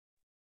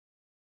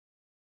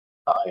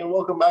Hi, and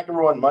welcome back,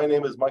 everyone. My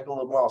name is Michael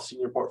Lemoyle,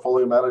 Senior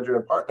Portfolio Manager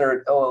and Partner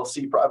at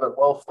LLC Private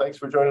Wealth. Thanks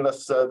for joining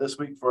us this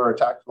week for our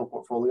tactical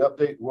portfolio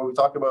update, where we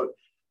talk about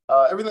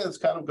everything that's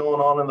kind of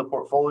going on in the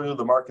portfolio,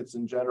 the markets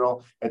in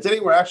general. And today,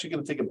 we're actually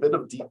going to take a bit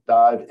of deep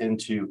dive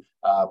into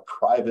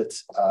private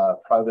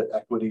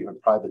equity or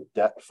private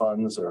debt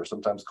funds, or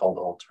sometimes called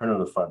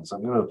alternative funds.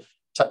 I'm going to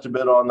touch a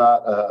bit on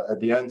that at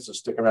the end, so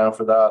stick around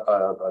for that.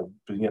 I've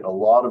been getting a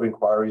lot of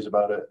inquiries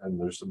about it, and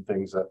there's some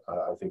things that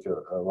I think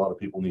a lot of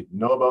people need to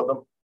know about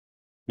them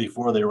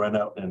before they run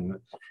out and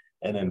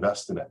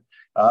invest in it.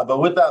 But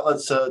with that,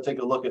 let's take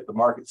a look at the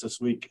markets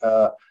this week.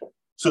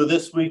 So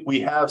this week we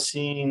have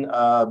seen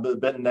a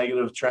bit of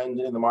negative trend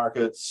in the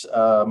markets.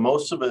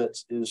 Most of it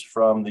is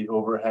from the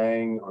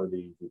overhang or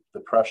the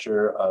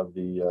pressure of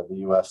the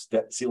U.S.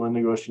 debt ceiling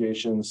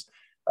negotiations,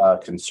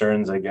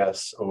 concerns, I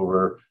guess,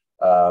 over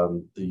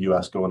the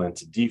U.S. going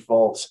into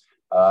default,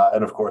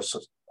 and of course,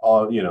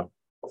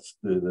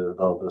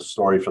 the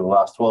story for the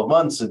last 12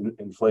 months: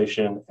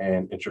 inflation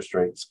and interest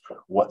rates.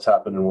 What's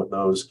happening with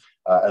those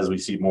as we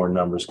see more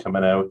numbers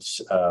coming out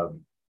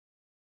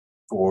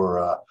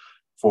for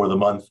the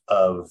month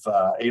of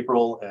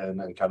April, and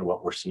kind of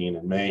what we're seeing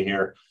in May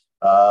here.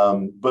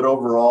 But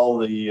overall,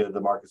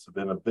 the markets have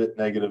been a bit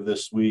negative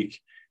this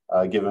week,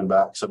 giving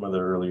back some of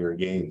the earlier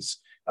gains.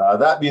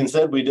 That being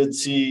said, we did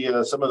see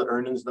some of the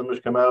earnings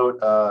numbers come out.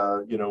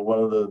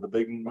 One of the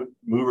big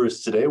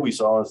movers today we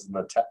saw is in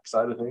the tech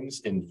side of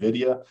things.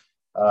 NVIDIA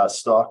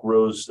stock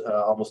rose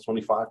almost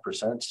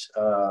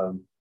 25%.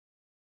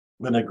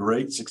 Been a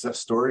great success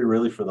story,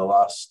 really, for the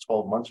last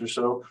 12 months or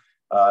so.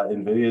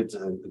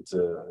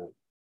 NVIDIA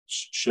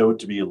showed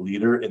to be a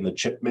leader in the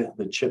chip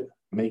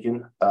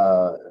making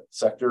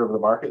sector of the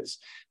markets,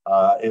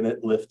 and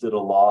it lifted a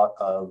lot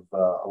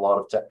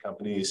of tech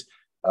companies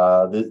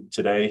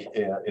today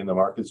in the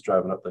markets,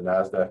 driving up the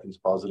NASDAQ into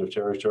positive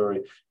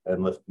territory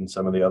and lifting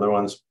some of the other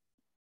ones,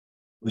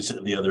 at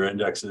least the other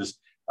indexes.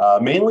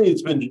 Mainly,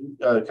 it's been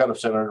kind of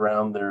centered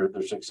around their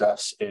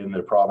success in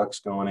their products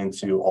going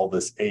into all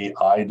this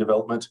AI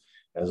development,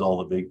 as all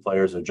the big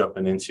players are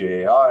jumping into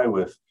AI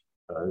with,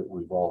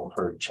 we've all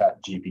heard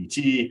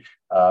ChatGPT,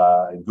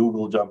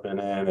 Google jumping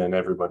in, and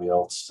everybody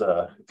else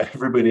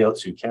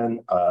who can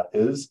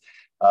is.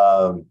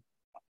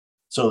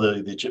 So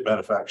the chip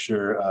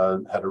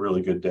manufacturer had a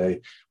really good day.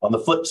 On the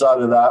flip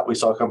side of that, we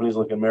saw companies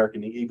like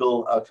American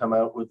Eagle come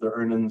out with their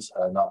earnings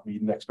not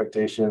meeting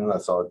expectations. I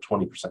saw a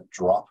 20%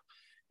 drop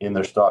in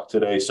their stock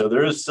today. So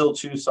there is still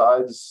two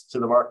sides to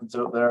the markets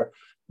out there.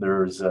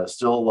 There's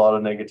still a lot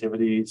of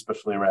negativity,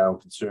 especially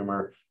around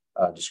consumer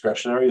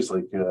discretionaries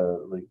like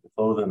the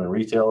clothing and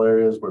retail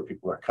areas, where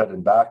people are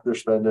cutting back their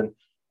spending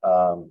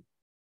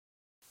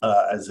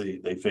as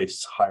they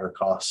face higher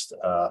cost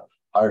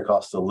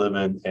of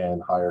living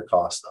and higher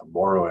cost of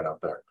borrowing out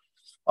there.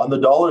 On the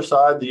dollar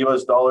side, the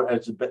US dollar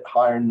edged a bit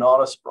higher.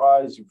 Not a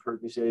surprise. You've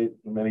heard me say it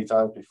many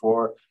times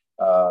before.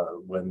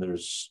 When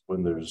there's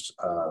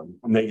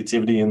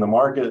negativity in the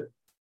market,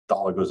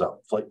 dollar goes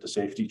up. Flight to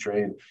safety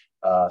trade.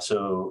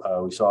 So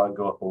we saw it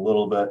go up a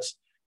little bit.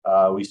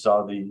 We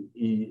saw the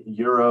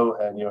euro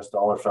and US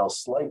dollar fell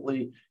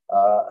slightly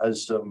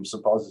as some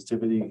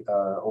positivity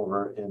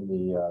over in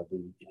the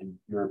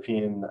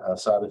European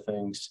side of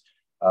things.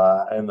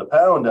 And the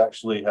pound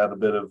actually had a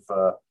bit of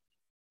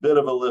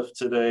a lift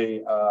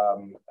today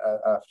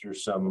after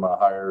some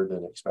higher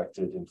than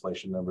expected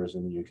inflation numbers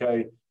in the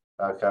UK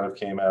kind of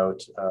came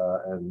out,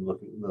 and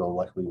they'll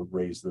likely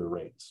raise their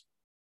rates.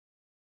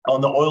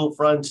 On the oil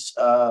front,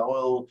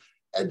 oil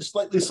edged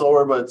slightly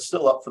slower, but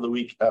still up for the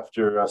week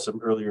after some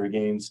earlier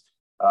gains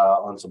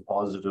on some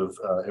positive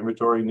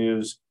inventory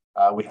news.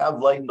 We have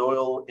lightened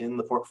oil in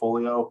the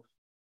portfolio.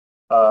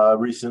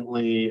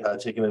 Recently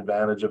taken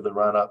advantage of the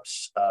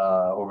run-ups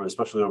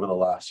especially over the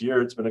last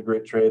year. It's been a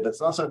great trade.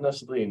 That's not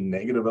necessarily a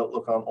negative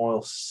outlook on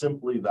oil,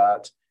 simply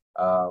that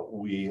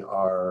we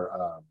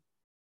are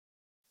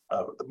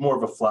more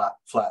of a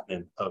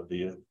flattening of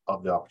the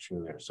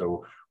opportunity there.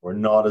 So we're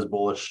not as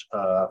bullish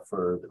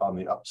on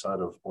the upside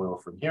of oil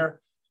from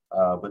here,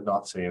 but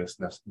not saying it's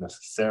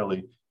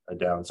necessarily a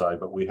downside,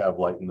 but we have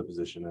lightened the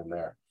position in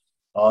there.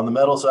 On the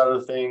metal side of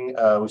the thing,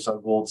 we saw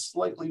gold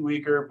slightly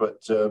weaker, but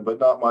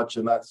not much,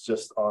 and that's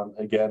just on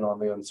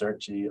the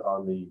uncertainty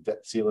on the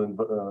debt ceiling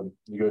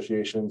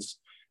negotiations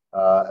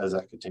as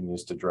that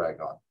continues to drag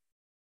on.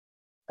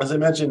 As I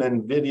mentioned,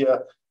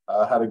 NVIDIA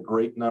had a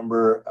great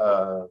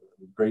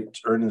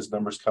earnings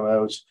numbers come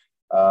out.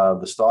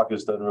 The stock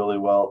has done really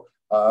well.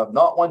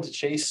 Not one to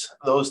chase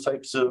those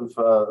types of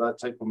that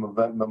type of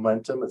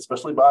momentum,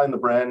 especially buying the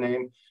brand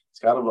name. It's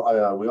kind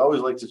of we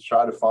always like to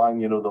try to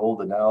find the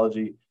old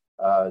analogy.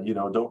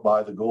 Don't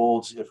buy the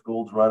gold. If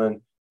gold's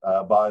running,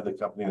 buy the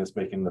company that's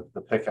making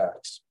the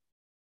pickaxe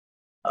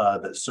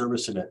that's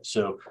servicing it.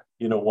 So,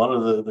 one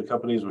of the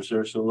companies we're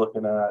seriously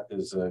looking at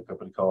is a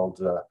company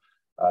called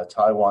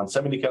Taiwan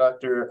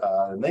Semiconductor,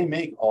 and they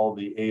make all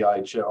the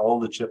all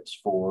the chips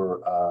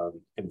for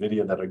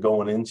NVIDIA that are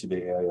going into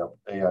the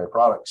AI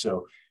products.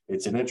 So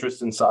it's an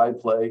interesting side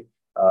play.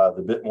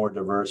 the bit more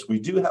diverse. We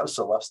do have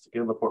Celestica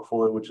in the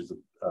portfolio, which is a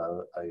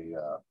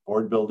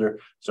board builder.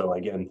 So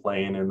again,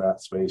 playing in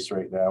that space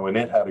right now, and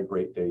it had a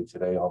great day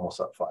today, almost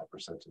up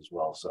 5% as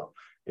well. So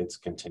it's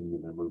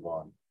continuing to move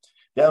on.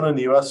 Down in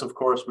the U.S., of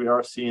course, we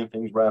are seeing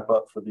things ramp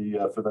up for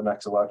the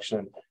next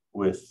election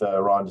with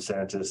Ron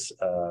DeSantis,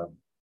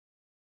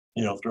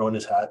 throwing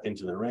his hat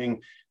into the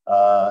ring,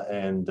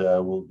 and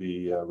will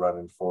be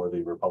running for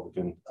the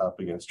Republican up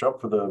against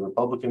Trump for the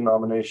Republican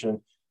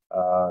nomination.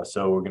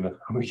 So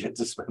we get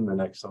to spend the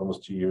next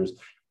almost 2 years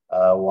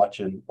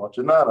watching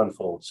that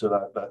unfold. So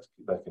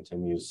that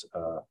continues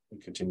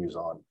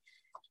on.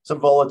 Some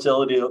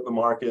volatility out in the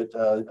market.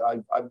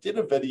 I did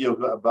a video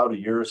about a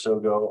year or so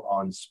ago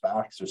on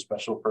SPACs, or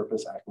special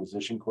purpose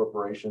acquisition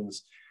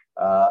corporations.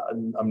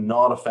 I'm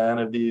not a fan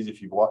of these.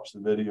 If you've watched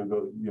the video,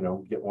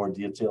 go get more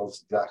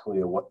details exactly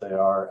of what they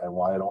are and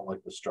why I don't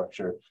like the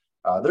structure.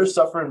 They're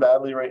suffering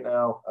badly right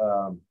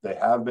now. They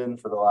have been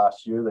for the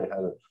last year. They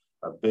had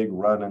a big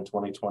run in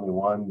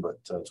 2021,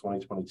 but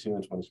 2022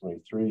 and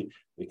 2023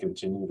 they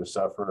continue to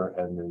suffer.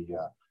 And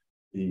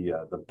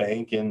the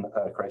banking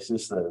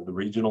crisis, the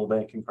regional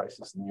banking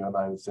crisis in the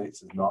United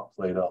States, has not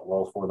played out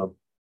well for them,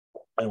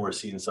 and we're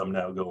seeing some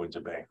now go into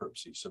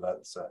bankruptcy. So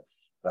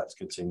that's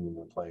continuing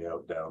to play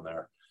out down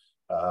there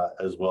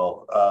as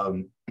well.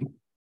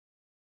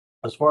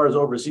 As far as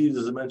overseas,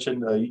 as I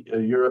mentioned,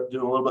 Europe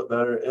doing a little bit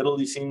better.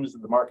 Italy seems,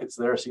 the markets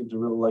there seem to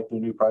really like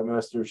their new prime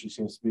minister. She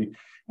seems to be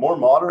more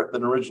moderate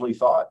than originally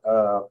thought,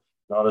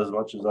 not as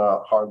much as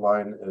a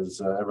hardline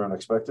as everyone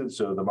expected.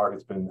 So the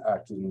market's been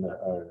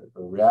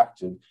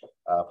reacted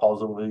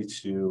positively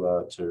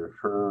to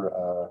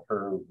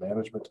her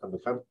management of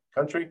the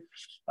country.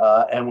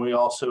 And we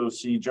also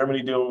see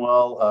Germany doing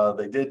well.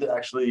 They did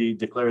actually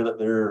declare that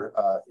they're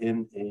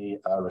in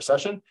a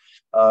recession,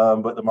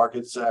 but the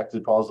markets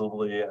acted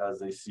positively as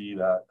they see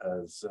that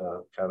as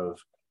kind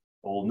of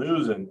old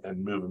news, and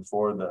moving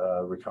forward,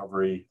 the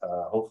recovery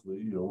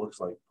hopefully looks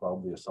like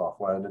probably a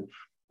soft landing,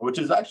 which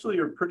is actually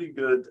a pretty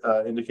good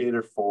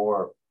indicator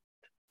for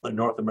the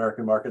North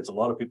American markets. A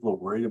lot of people are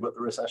worried about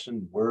the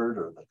recession word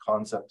or the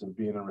concept of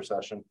being in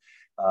recession,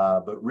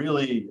 but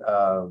really,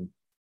 the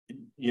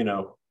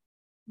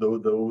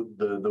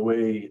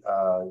way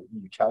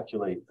you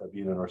calculate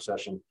being in a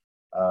recession,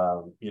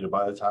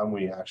 by the time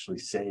we actually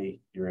say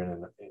you're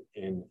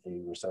in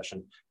a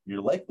recession,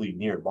 you're likely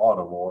near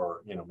bottom,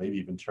 or maybe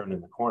even turning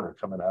the corner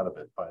coming out of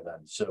it by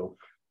then. So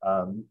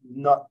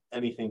not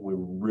anything we're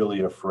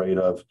really afraid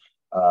of.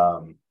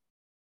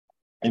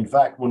 In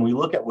fact, when we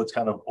look at what's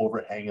kind of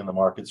overhanging the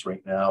markets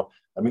right now,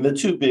 I mean, the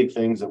two big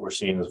things that we're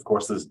seeing is, of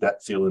course, this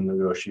debt ceiling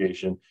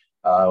negotiation.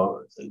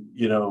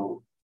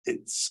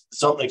 It's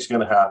something's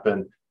going to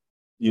happen.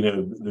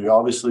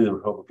 Obviously the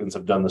Republicans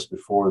have done this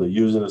before. They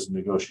use it as a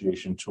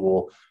negotiation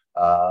tool.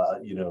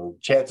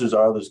 Chances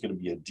are there's going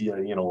to be a deal,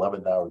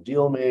 11th-hour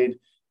deal made,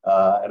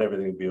 and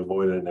everything will be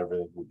avoided and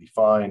everything will be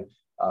fine.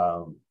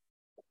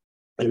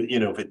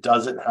 If it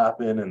doesn't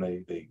happen and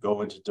they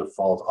go into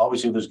default,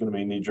 obviously there's going to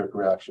be a knee-jerk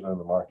reaction on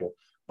the market,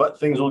 but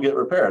things will get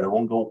repaired. It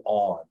won't go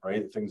on,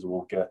 right? Things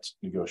will get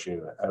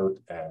negotiated out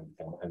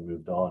and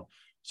moved on.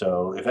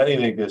 So if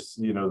anything, this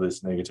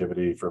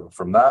negativity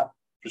from that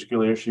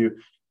particular issue,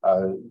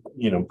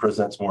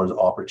 presents more as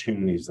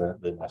opportunities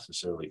than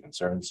necessarily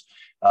concerns.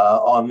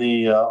 On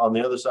the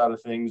other side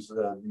of things,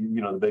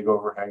 the big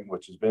overhang,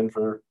 which has been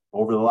for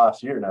over the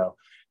last year now,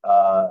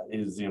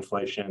 is the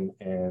inflation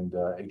and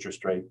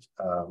interest rate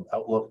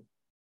outlook.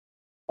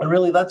 And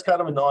really, that's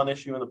kind of a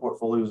non-issue in the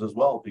portfolios as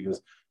well,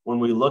 because when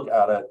we look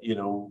at it,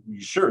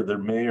 sure, there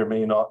may or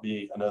may not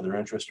be another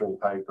interest rate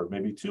hike, or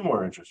maybe two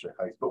more interest rate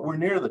hikes, but we're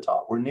near the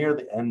top. We're near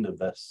the end of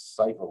this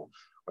cycle,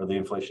 or the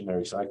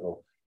inflationary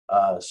cycle.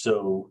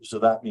 So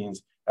that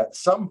means at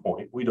some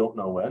point, we don't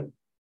know when,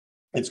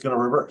 it's going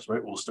to reverse,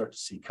 right? We'll start to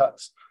see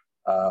cuts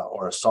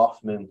or a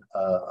softening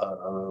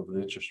of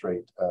the interest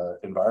rate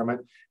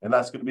environment, and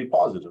that's going to be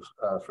positive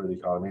for the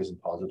economies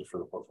and positive for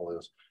the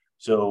portfolios.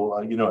 So,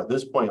 at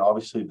this point,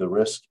 obviously, the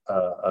risk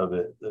of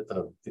it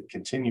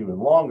continuing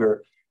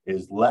longer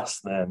is less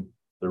than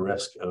the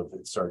risk of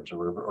it starting to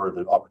reverse, or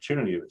the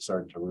opportunity of it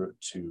starting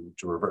to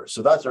reverse.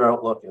 So that's our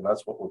outlook, and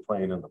that's what we're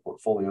playing in the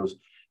portfolios.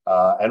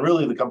 And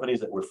really, the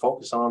companies that we're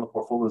focused on the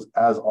portfolios,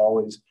 as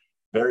always,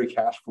 very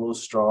cash flow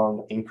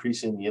strong,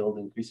 increasing yield,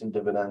 increasing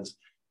dividends.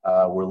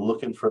 We're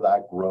looking for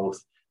that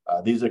growth.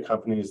 These are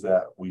companies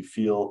that we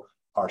feel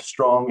are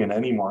strong in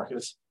any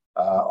markets,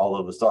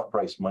 although the stock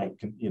price might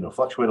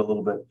fluctuate a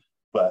little bit,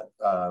 but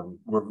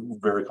we're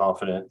very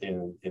confident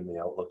in the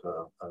outlook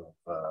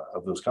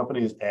of those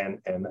companies and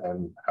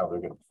how they're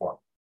going to perform.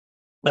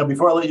 Now,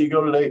 before I let you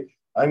go today,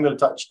 I'm going to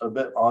touch a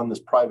bit on this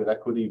private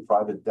equity,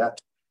 private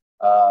debt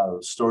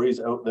stories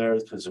out there,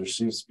 because there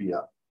seems to be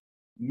a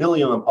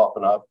million of them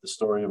popping up. The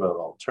story about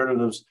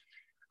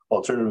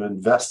alternative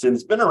investing.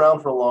 It's been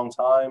around for a long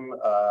time.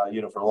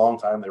 For a long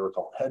time they were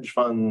called hedge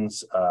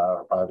funds,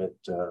 or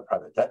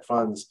private debt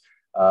funds.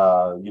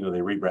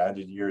 They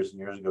rebranded years and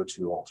years ago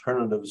to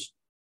alternatives.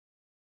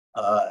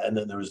 And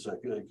then there was a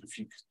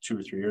few 2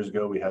 or 3 years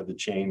ago, we had the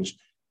change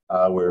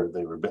where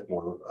they were a bit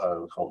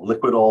more called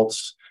liquid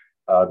alts,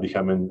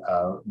 becoming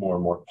more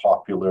and more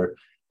popular.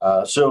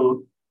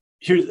 So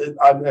here's,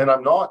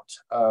 I'm not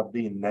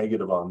being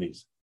negative on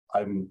these.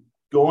 I'm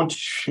going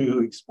to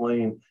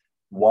explain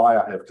why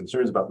I have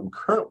concerns about them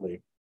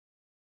currently,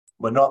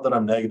 but not that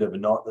I'm negative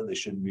and not that they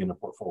shouldn't be in a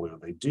portfolio.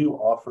 They do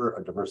offer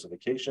a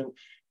diversification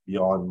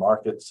beyond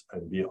markets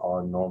and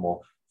beyond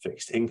normal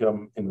fixed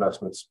income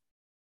investments.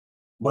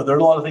 But there are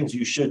a lot of things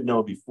you should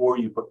know before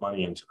you put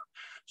money into them.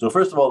 So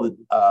first of all,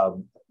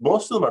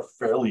 most of them are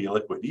fairly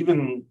illiquid.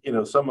 Even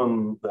some of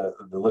them,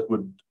 the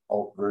liquid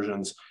alt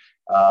versions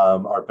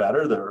are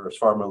better. They're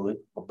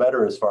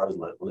better as far as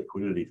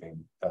liquidity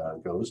thing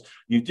goes.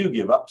 You do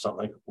give up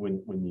something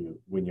when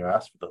you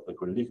ask for that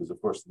liquidity, because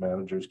of course the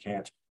managers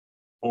can't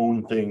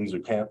own things or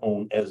can't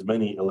own as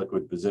many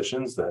illiquid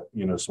positions that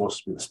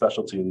supposed to be the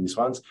specialty of these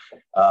funds.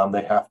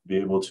 They have to be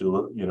able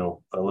to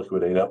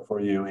liquidate up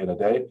for you in a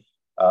day.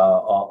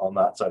 On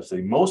that side of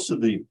things, most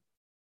of the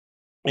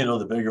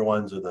the bigger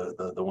ones, or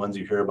the ones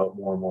you hear about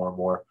more and more and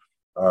more,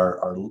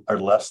 are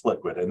less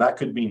liquid, and that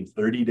could mean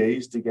 30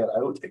 days to get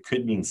out. It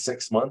could mean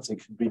 6 months.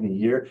 It could mean a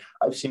year.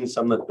 I've seen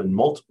some that've been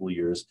multiple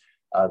years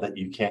that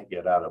you can't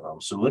get out of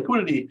them. So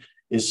liquidity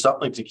is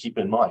something to keep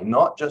in mind,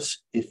 not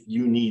just if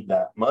you need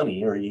that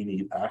money or you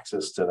need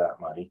access to that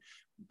money,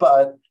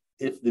 but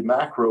if the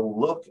macro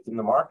look in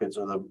the markets,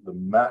 or the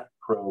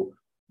macro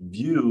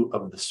view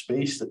of the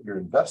space that you're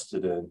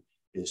invested in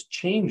is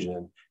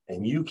changing,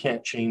 and you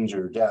can't change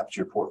or adapt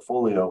your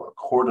portfolio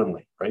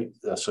accordingly, right?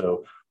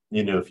 So,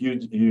 if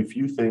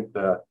you think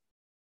that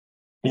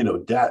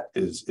debt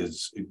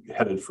is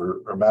headed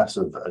for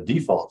massive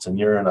defaults, and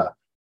you're in a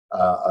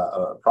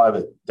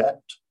private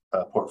debt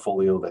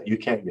portfolio that you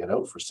can't get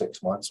out for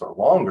 6 months or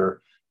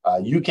longer,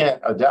 you can't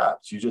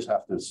adapt. You just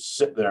have to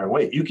sit there and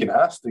wait. You can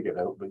ask to get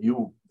out, but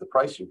the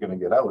price you're going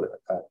to get out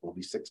at will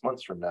be 6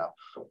 months from now,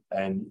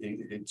 and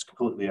it's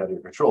completely out of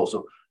your control.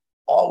 So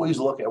always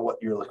look at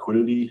what your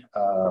liquidity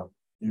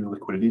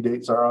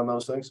dates are on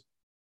those things.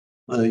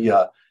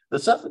 The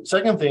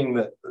second thing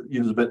that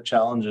is a bit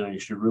challenging and you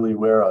should really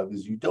aware of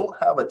is you don't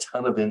have a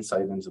ton of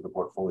insight into the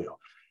portfolio.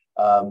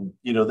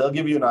 They'll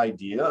give you an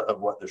idea of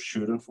what they're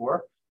shooting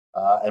for,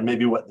 and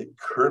maybe what they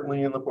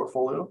currently in the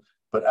portfolio.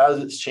 But as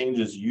it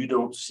changes, you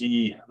don't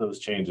see those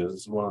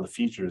changes. One of the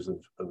features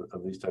of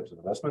these types of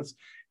investments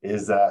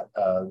is that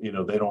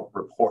they don't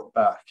report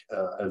back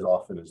as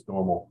often as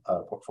normal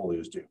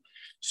portfolios do.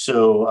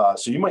 So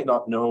you might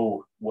not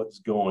know what's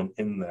going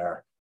in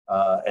there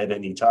at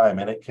any time,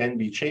 and it can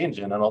be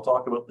changing. And I'll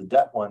talk about the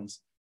debt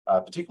ones,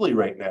 particularly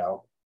right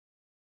now.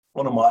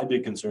 One of my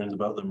big concerns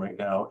about them right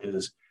now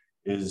is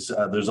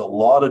there's a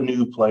lot of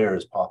new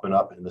players popping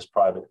up in this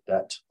private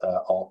debt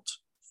alt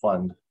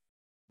fund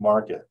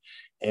market,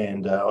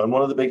 and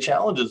one of the big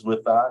challenges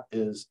with that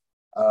is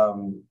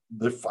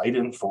they're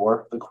fighting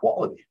for the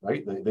quality,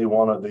 right? They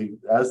want to,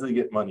 as they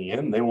get money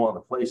in, they want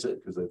to place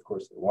it because of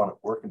course they want it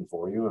working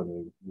for you,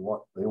 and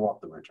they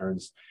want the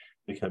returns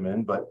to come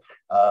in. But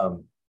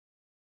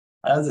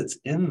as it's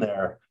in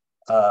there,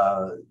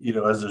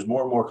 as there's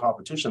more and more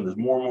competition, there's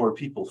more and more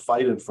people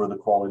fighting for the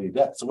quality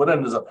debt. So what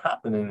ends up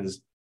happening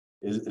is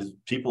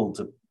people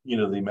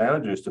the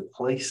managers, to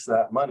place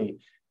that money,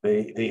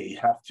 they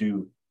have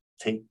to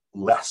take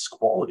less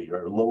quality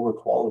or lower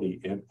quality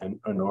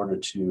in order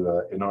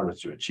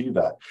to achieve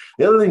that.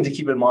 The other thing to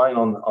keep in mind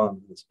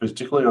on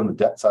particularly on the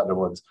debt side of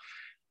ones,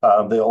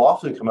 they'll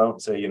often come out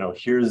and say,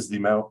 here's the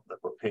amount that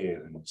we're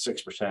paying,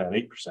 6%,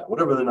 8%,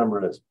 whatever the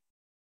number is.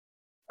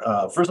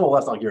 First of all,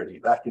 that's not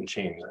guaranteed. That can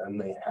change,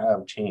 and they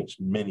have changed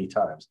many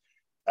times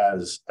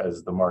as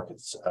the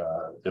markets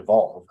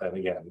evolve. And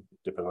again,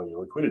 depending on your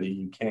liquidity,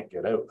 you can't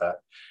get out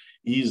that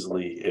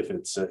easily if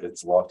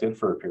it's locked in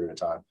for a period of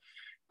time.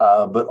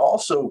 But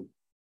also,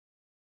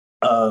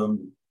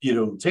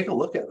 take a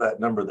look at that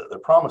number that they're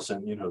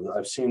promising.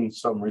 I've seen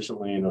some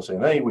recently,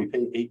 saying, "Hey, we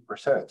pay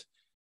 8%."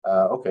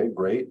 Okay,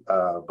 great.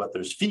 But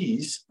there's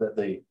fees that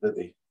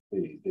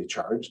they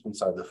charge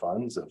inside the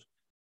funds of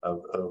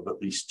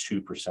at least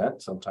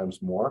 2%,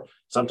 sometimes more.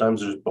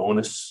 Sometimes there's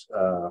bonus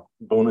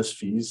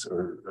fees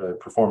or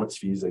performance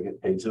fees that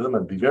get paid to them,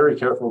 and be very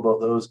careful about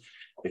those.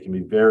 They can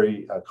be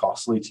very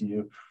costly to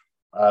you.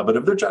 But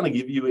if they're trying to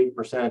give you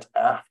 8%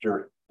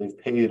 after they've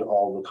paid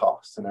all the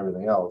costs and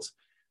everything else,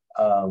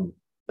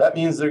 that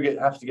means they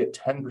have to get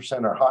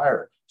 10% or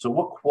higher. So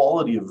what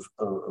quality of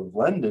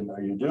lending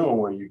are you doing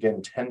where you're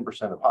getting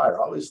 10% or higher?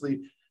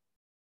 Obviously,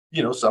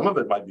 some of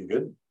it might be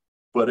good,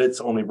 but it's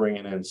only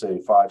bringing in,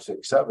 say, 5,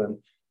 6,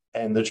 7,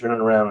 and they're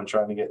turning around and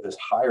trying to get this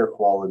higher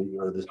quality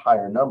or this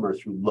higher number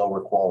through lower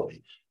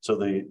quality.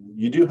 So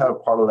you do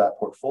have part of that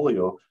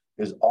portfolio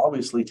is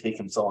obviously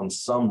taking on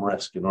some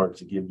risk in order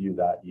to give you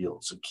that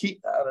yield. So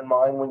keep that in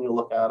mind when you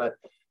look at it,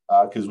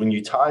 because when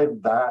you tie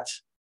that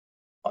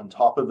on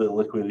top of the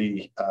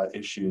liquidity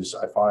issues,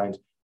 I find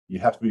you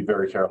have to be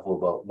very careful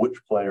about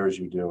which players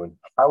you're doing,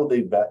 how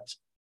they vet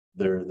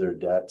their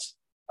debts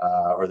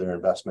or their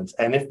investments,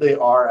 and if they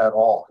are at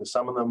all, because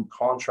some of them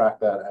contract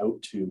that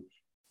out to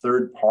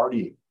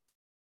third-party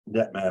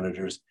debt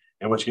managers,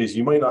 in which case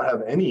you might not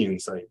have any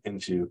insight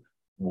into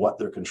what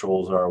their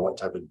controls are, what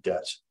type of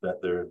debt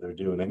that they're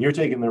doing, and you're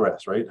taking the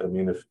risk, right? I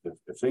mean, if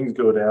things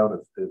go down,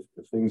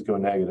 if things go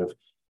negative,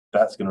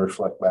 that's going to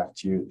reflect back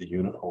to you, the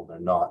unit holder,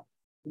 not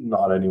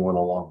anyone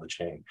along the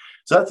chain.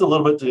 So that's a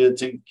little bit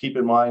to keep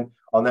in mind.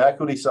 On the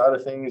equity side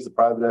of things, the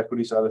private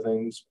equity side of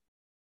things,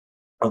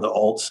 or the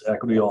alts,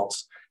 equity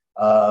alts,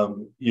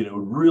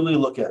 really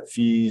look at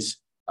fees,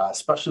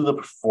 especially the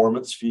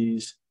performance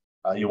fees.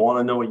 You want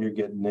to know what you're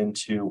getting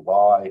into,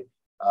 why.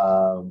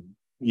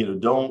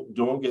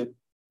 Don't get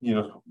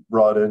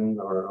brought in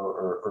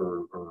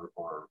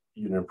or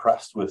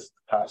impressed with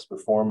past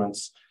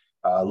performance.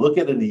 Look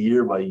at it a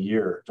year by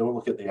year. Don't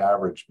look at the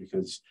average,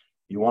 because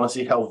you want to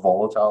see how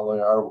volatile they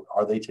are.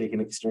 Are they taking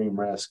extreme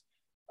risk?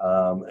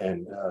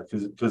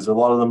 Because a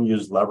lot of them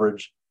use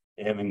leverage,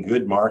 and in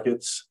good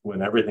markets,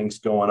 when everything's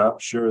going up,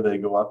 sure, they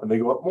go up, and they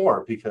go up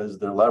more because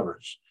they're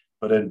leveraged.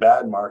 But in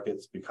bad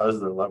markets,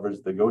 because they're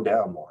leveraged, they go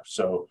down more.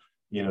 So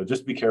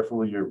just be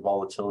careful of your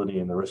volatility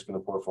and the risk in the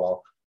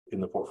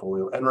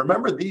portfolio. And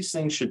remember, these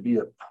things should be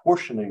a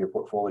portion of your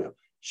portfolio.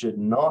 Should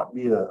not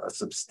be a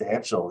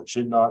substantial. It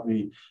should not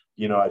be,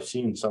 I've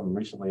seen some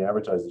recently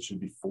advertised, it should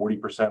be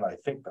 40%. I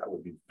think that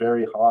would be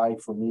very high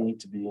for me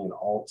to be in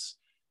alts.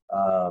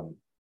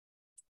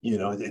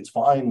 It's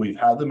fine. We've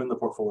had them in the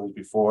portfolios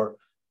before,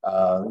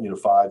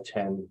 5,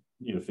 10,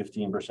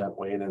 15%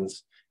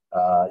 weightings,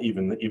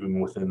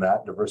 even within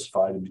that,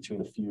 diversified in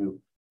between a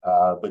few.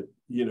 But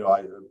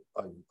the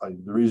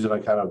reason I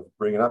kind of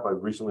bring it up,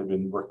 I've recently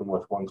been working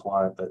with one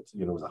client that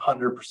was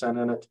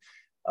 100% in it.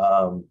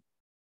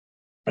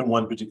 In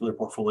one particular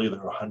portfolio, they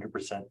were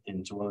 100%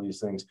 into one of these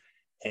things,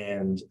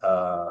 and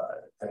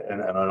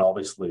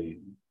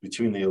obviously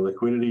between the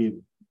liquidity,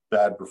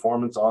 bad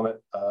performance on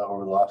it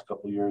over the last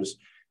couple of years,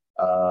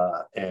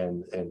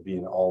 and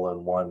being all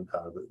in one,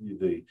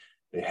 they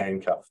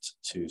handcuffed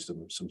to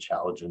some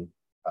challenging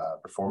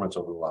performance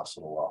over the last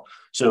little while.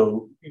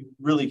 So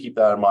really keep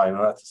that in mind,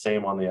 and that's the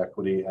same on the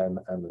equity and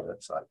the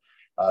debt side.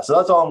 So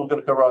that's all I'm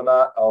going to cover on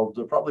that. I'll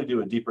probably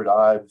do a deeper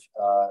dive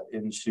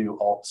into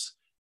alts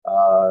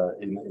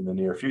in the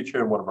near future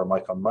in one of our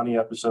Mike on Money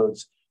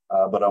episodes,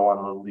 but I want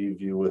to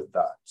leave you with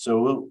that.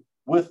 So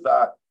with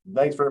that,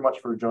 thanks very much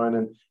for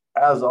joining.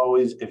 As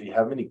always, if you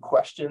have any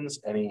questions,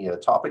 any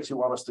topics you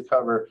want us to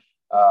cover,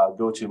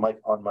 go to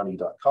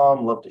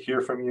mikeonmoney.com. Love to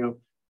hear from you.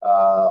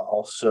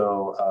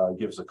 Also,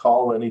 give us a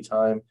call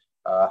anytime.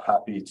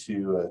 Happy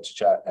to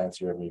chat,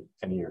 answer any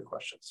of your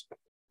questions.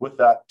 With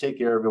that, take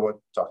care, everyone.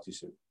 Talk to you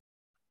soon.